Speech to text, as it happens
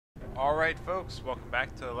Alright folks, welcome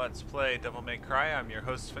back to Let's Play Devil May Cry. I'm your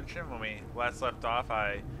host Fincham. When we last left off,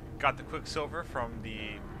 I got the Quicksilver from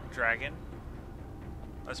the dragon.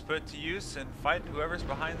 Let's put it to use and fight whoever's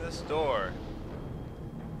behind this door.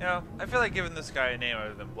 You know, I feel like giving this guy a name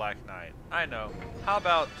other than Black Knight. I know. How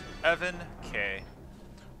about Evan K?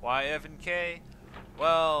 Why Evan K?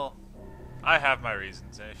 Well, I have my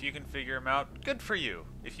reasons, and if you can figure them out, good for you.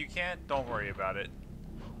 If you can't, don't worry about it.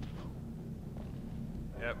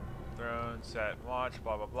 Yep. Throne, set, watch,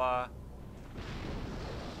 blah blah blah.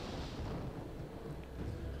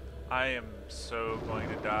 I am so going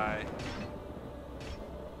to die.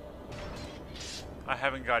 I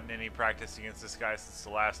haven't gotten any practice against this guy since the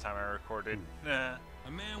last time I recorded. Nah.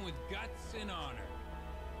 A man with guts and honor.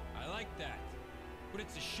 I like that. But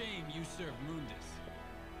it's a shame you serve Mundus.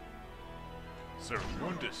 Serve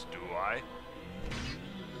Mundus, do I?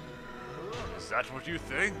 Is that what you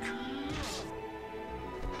think?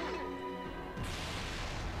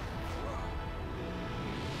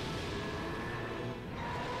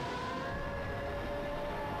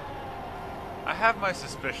 I have my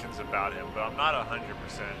suspicions about him, but I'm not 100%.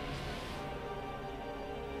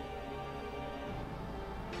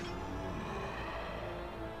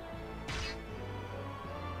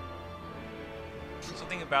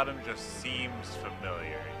 Something about him just seems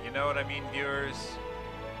familiar. You know what I mean, viewers?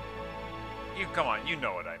 Come on, you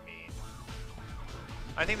know what I mean.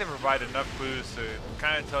 I think they provide enough clues to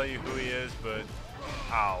kind of tell you who he is, but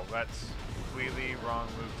ow, that's completely wrong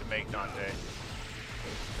move to make, Dante.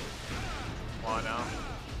 Come on now.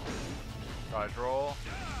 Dodge roll.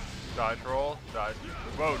 Dodge roll. Dodge.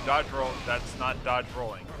 Whoa, dodge roll. That's not dodge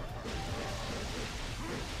rolling.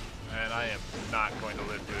 And I am not going to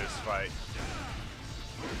live through this fight.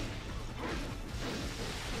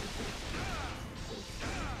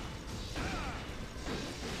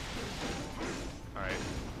 Alright.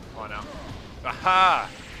 Come on now. Aha!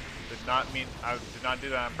 I did not do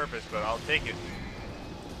that on purpose, but I'll take it.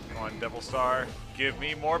 Come on, Devil Star. Give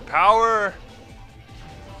me more power!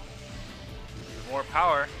 More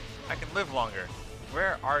power, I can live longer.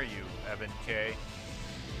 Where are you, Evan K?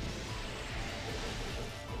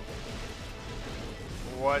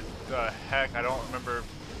 What the heck? I don't remember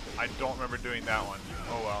doing that one.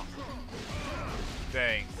 Oh well.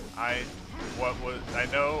 Dang. I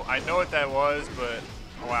know what that was, but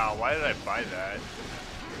wow, why did I buy that?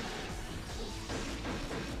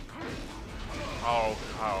 Oh.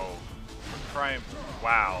 Crime.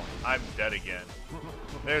 Wow, I'm dead again.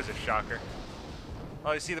 There's a shocker.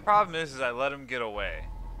 Oh, you see, the problem is I let him get away.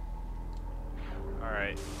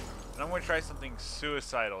 Alright. And I'm going to try something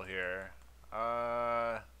suicidal here.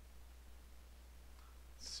 Let's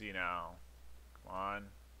see now. Come on.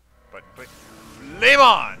 But quick. Flame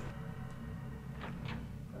on!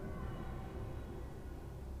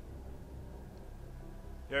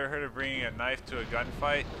 You ever heard of bringing a knife to a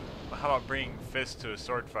gunfight? Well, how about bringing fists to a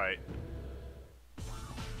sword fight?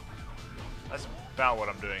 That's about what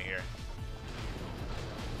I'm doing here.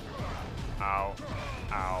 Ow.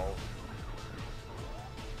 Ow.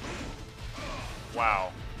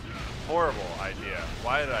 Wow. Horrible idea.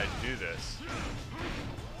 Why did I do this?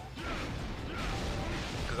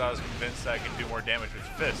 Because I was convinced that I could do more damage with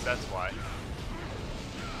fists, that's why.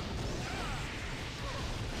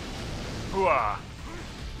 Hooah!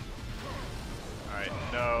 Alright,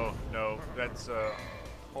 no, that's a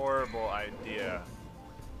horrible idea.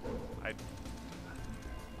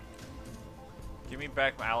 Give me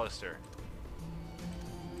back my Alistair.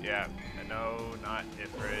 Yeah, no, not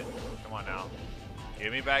Ifrit. Come on now.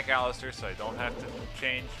 Give me back Alistair so I don't have to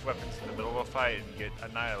change weapons in the middle of a fight and get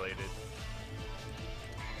annihilated.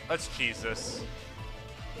 Let's cheese this.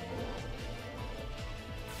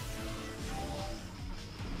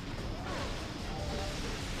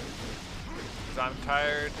 Because I'm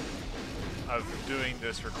tired of doing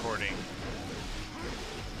this recording.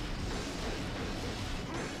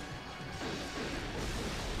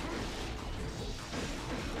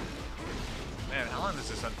 Man, how long does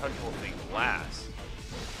this untouchable thing last?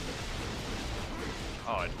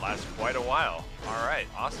 Oh, it lasts quite a while. Alright,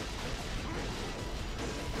 awesome.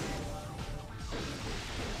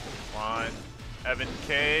 Come on. Evan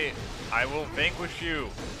K, I will vanquish you.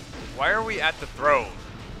 Why are we at the throne?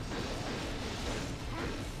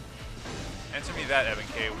 Answer me that, Evan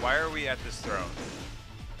K. Why are we at this throne?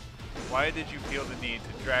 Why did you feel the need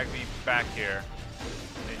to drag me back here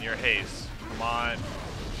in your haste? Come on.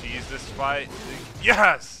 Cheese this fight.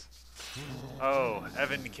 Yes! Oh,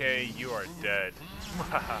 Evan K, you are dead.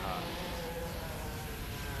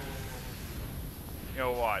 You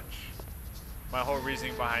know, watch. My whole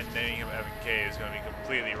reasoning behind naming him Evan K is going to be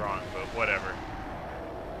completely wrong, but whatever.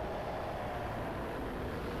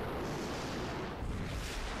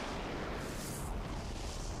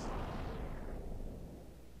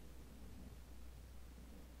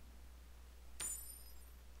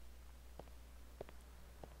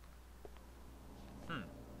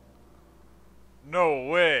 No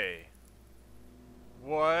way.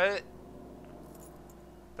 What?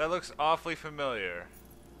 That looks awfully familiar.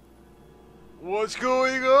 What's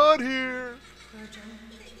going on here? Virgil,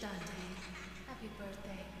 Dante, happy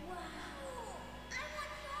birthday. Wow! I want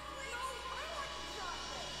chocolate! No, I want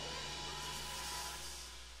chocolate!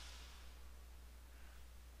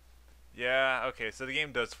 Yeah, okay, so the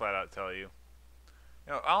game does flat out tell you.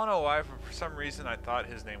 You know, I don't know why, for some reason I thought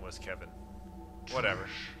his name was Kevin. Whatever.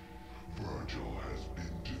 Virgil has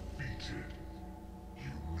been defeated.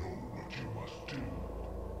 You know what you must do.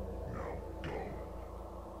 Now go.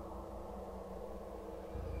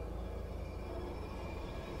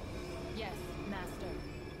 Yes, master.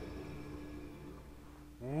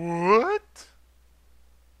 What?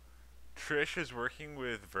 Trish is working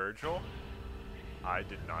with Virgil? I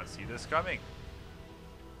did not see this coming.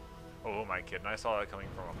 Oh, who am I kidding? I saw that coming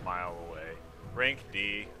from a mile away. Rank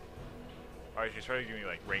D. Alright, she's trying to give me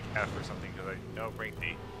like rank F or something because I know rank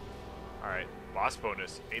D. Alright, boss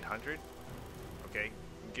bonus 800. Okay,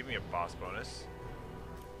 give me a boss bonus.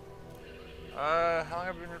 How long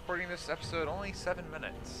have I been recording this episode? Only 7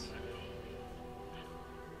 minutes.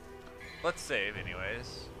 Let's save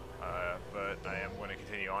anyways. But I am going to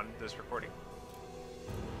continue on this recording.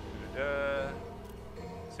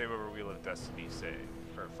 Save over Wheel of Destiny save.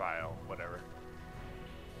 Or file, whatever.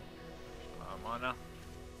 Mana.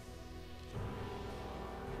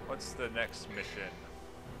 What's the next mission?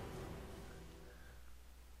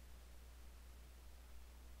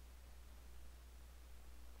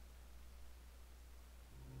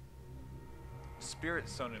 Spirit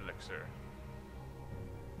Stone Elixir.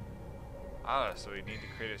 Ah, so we need to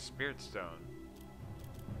create a Spirit Stone.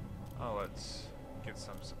 Oh, let's get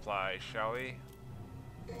some supplies, shall we?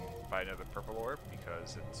 Buy another purple orb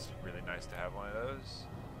because it's really nice to have one of those.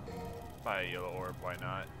 Buy a yellow orb, why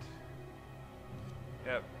not?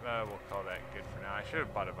 Yep, we'll call that good for now. I should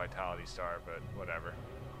have bought a Vitality Star, but whatever.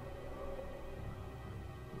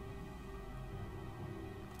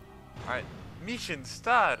 Alright, mission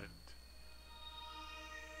start!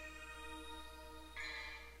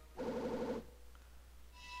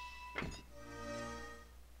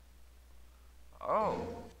 Oh,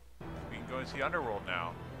 we can go into the underworld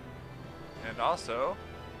now. And also,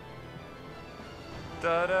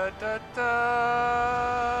 da da da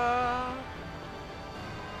da.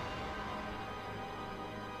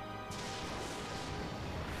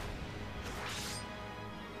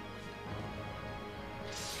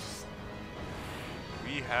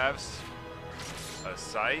 We have a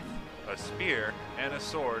scythe, a spear, and a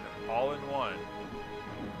sword all in one.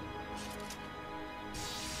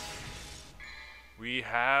 We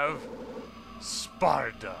have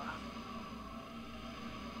Sparta.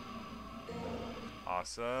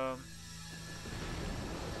 Awesome.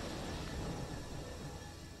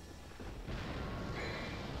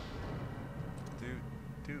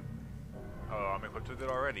 Dude. Oh, I'm equipped with it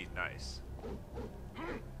already. Nice.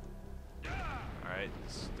 Alright,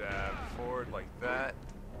 stab forward like that.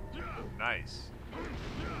 Nice.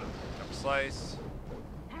 Jump slice.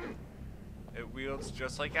 It wields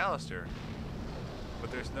just like Alistair.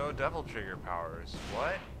 But there's no devil trigger powers.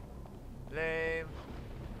 What? Lame.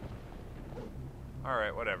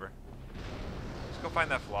 Alright, whatever. Let's go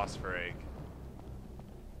find that philosopher egg.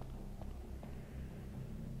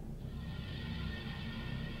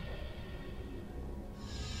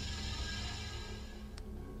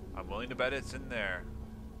 I'm willing to bet it's in there.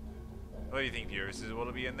 What do you think, viewers? Is it will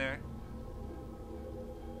to be in there?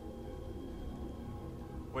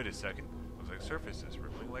 Wait a second. Looks like surface is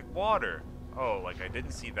rippling like water. Oh, like I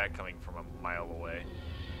didn't see that coming from a mile away.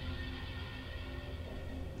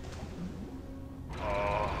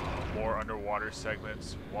 Oh, more underwater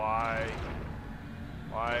segments. Why?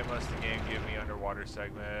 Why must the game give me underwater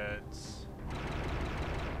segments?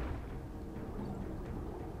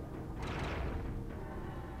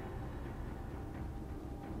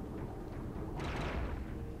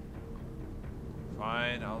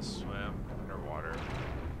 Fine, I'll swim underwater.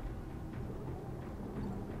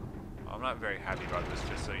 I'm not very happy about this,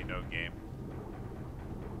 just so you know, game.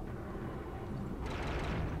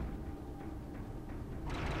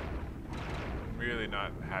 I'm really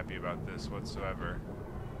not happy about this whatsoever.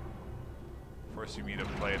 Forcing me to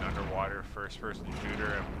play an underwater first-person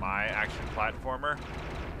shooter in my action platformer?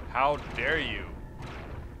 How dare you!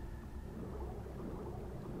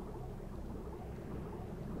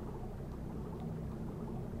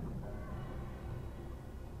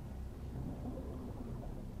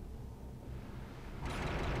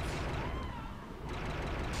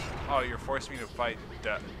 Oh, you're forcing me to fight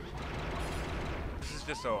death. This is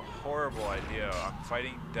just a horrible idea. I'm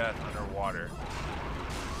fighting death underwater.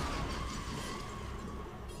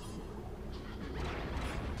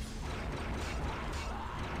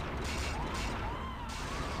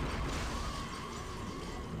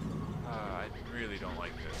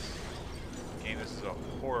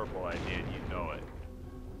 a horrible idea and you know it.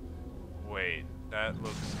 Wait, that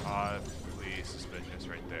looks oddly suspicious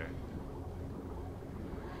right there.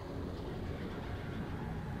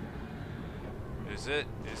 Is it?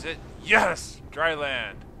 Is it? Yes! Dry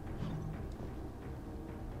land!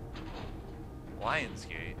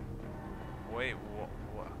 Lionsgate? Wait,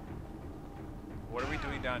 what are we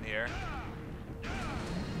doing down here?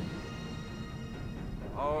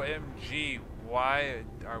 OMG, why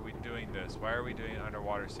are we doing this? Why are we doing an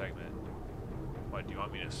underwater segment? What, do you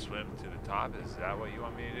want me to swim to the top? Is that what you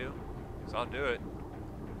want me to do? Because I'll do it.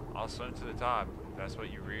 I'll swim to the top. If that's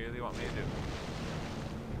what you really want me to do.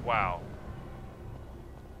 Wow.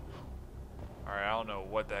 Alright, I don't know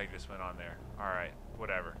what the heck just went on there. Alright,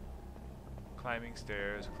 whatever. Climbing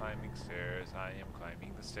stairs, I am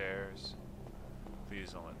climbing the stairs.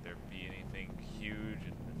 Please don't let there be anything huge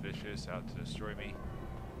and vicious out to destroy me.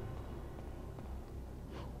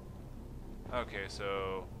 Okay,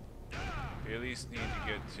 so we at least need to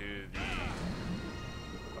get to the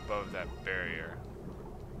above that barrier.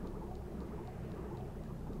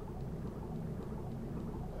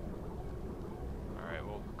 Alright,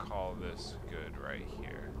 we'll call this good right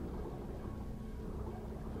here.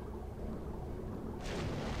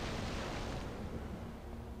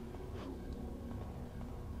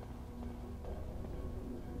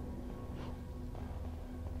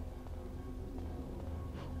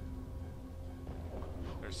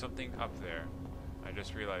 There's something up there. I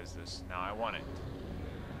just realized this. Now I want it.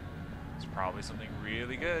 It's probably something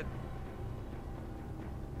really good.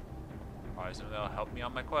 Probably something that'll help me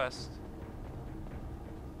on my quest.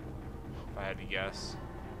 If I had to guess.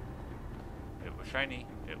 It was shiny.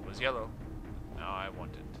 It was yellow. Now I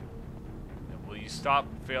want it. And will you stop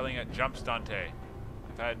failing at jumps, Dante?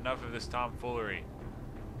 I've had enough of this tomfoolery.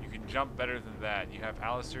 You can jump better than that. You have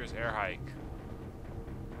Alistair's air hike.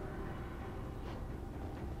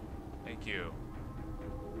 Thank you.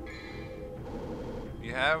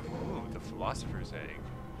 You have the Philosopher's Egg.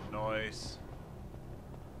 Nice.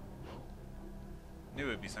 Knew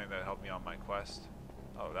it'd be something that helped me on my quest.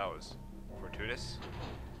 Oh, that was fortuitous.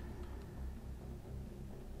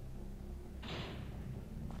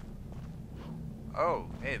 Oh,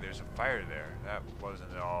 hey, there's a fire there. That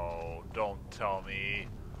wasn't. Oh, don't tell me.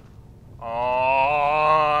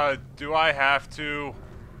 Oh, do I have to?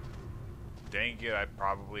 Dang it, I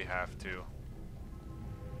probably have to.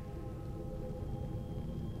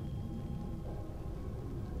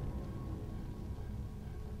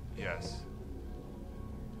 Yes.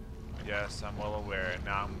 Yes, I'm well aware. And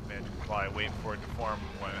now I'm going to probably wait for it to form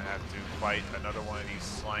when I have to fight another one of these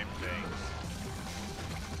slime things.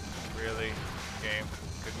 Really? Game?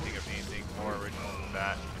 Couldn't think of anything more original than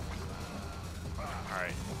that.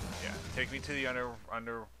 Alright, yeah. Take me to the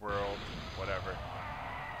underworld, whatever.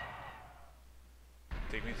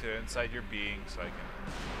 Take me to inside your being so I can...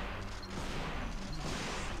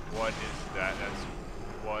 What is that? That's...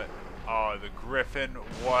 What? Oh, the griffin.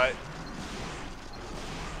 What?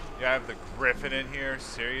 You have the griffin in here?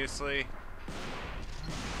 Seriously?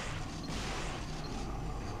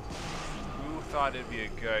 Who thought it'd be a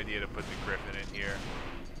good idea to put the griffin in here?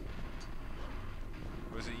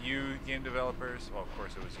 Was it you, game developers? Well, of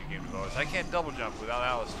course it was you, game developers. I can't double jump without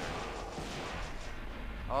Alistair.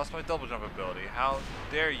 I lost my double jump ability. How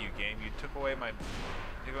dare you, game? You took away my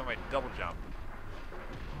double jump.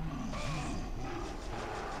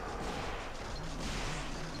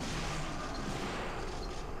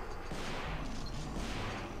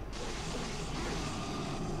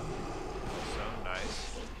 So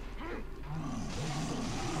nice.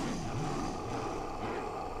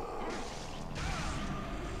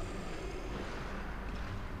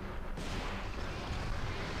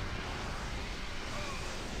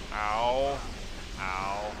 Ow.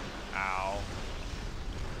 Ow. Ow.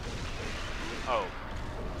 Oh.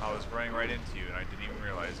 I was running right into you and I didn't even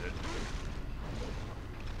realize it.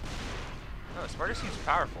 No, Sparta seems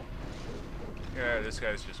powerful. Yeah, this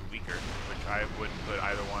guy's just weaker, which I wouldn't put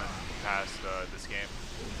either one past this game.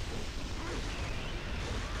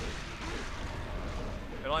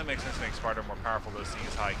 It only makes sense to make Sparta more powerful, though, seeing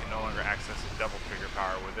as how I can no longer access the double trigger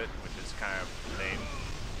power with it, which is kind of lame.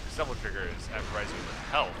 Double trigger is provides me with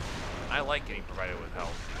health. I like getting provided with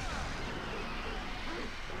health.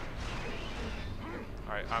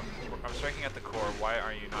 Alright, I'm striking at the core. Why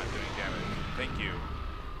are you not doing damage? Thank you.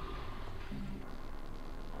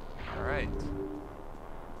 Alright.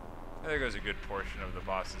 There goes a good portion of the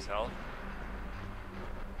boss's health.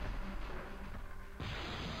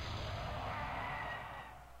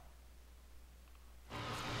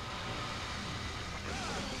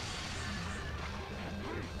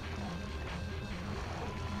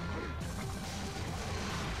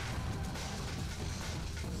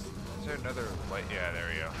 there another light? Yeah, there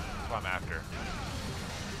we go. That's what I'm after.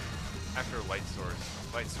 After a light source.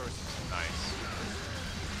 Light source is nice.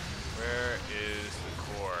 Where is the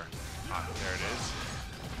core? Ah, there it is.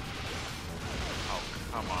 Oh,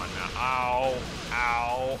 come on now. Ow!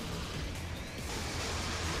 Ow!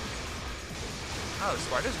 Oh, the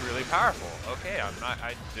spider's really powerful. Okay,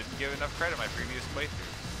 I didn't give enough credit my previous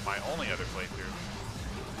playthrough. My only other playthrough.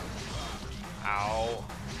 Ow.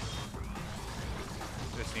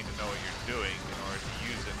 Just need to know what you're doing in order to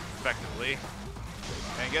use it effectively.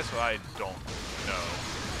 And guess what I don't know?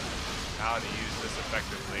 How to use this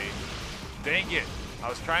effectively. Dang it! I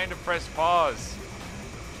was trying to press pause.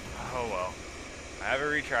 Oh well. I have a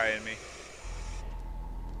retry in me.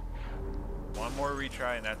 One more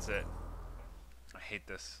retry and that's it. I hate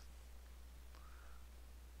this.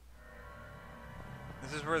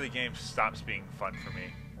 This is where the game stops being fun for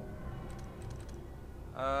me.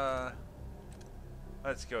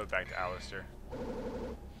 Let's go back to Alistair.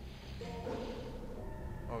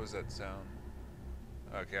 What was that sound?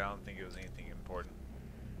 Okay, I don't think it was anything important.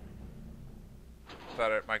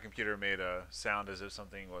 Thought my computer made a sound as if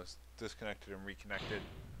something was disconnected and reconnected,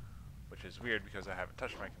 which is weird because I haven't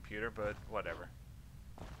touched my computer, but whatever.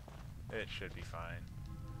 It should be fine.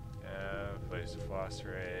 Place the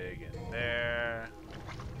philosopher egg in there.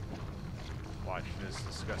 Watch this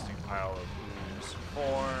disgusting pile of ooze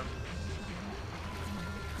form.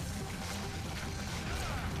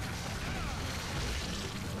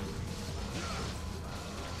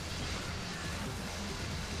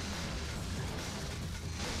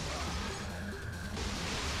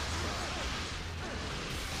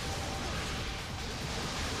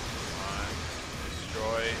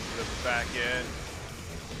 Back in,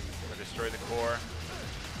 or destroy the core.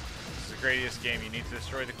 This is the greatest game. You need to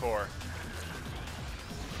destroy the core.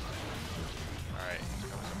 Alright,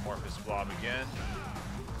 comes amorphous blob again.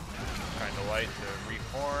 Kind of light to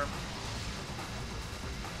reform.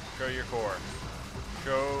 Show your core.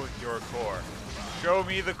 Show your core. Show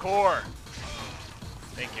me the core.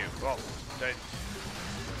 Thank you. Well,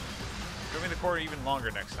 show me the core even longer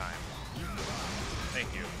next time.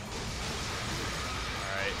 Thank you.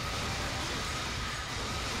 Alright.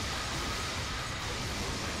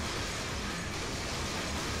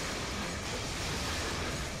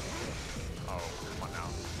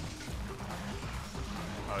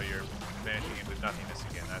 Oh, you're vanishing into nothingness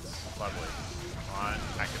again. That's lovely. Come on,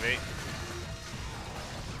 activate.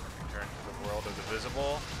 Return to the world of the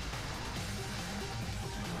visible.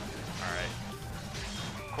 Alright.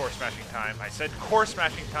 Core smashing time. I said core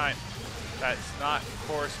smashing time. That's not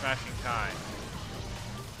core smashing time.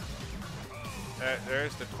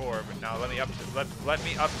 There's the core, but now let me up to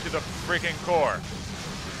the freaking core.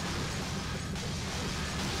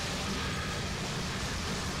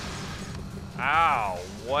 Ow,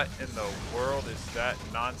 what in the world is that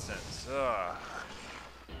nonsense? Ugh.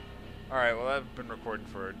 Alright, well I've been recording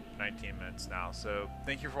for 19 minutes now, so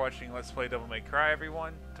thank you for watching Let's Play Devil May Cry,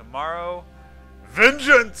 everyone. Tomorrow,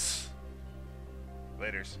 vengeance!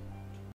 Laters.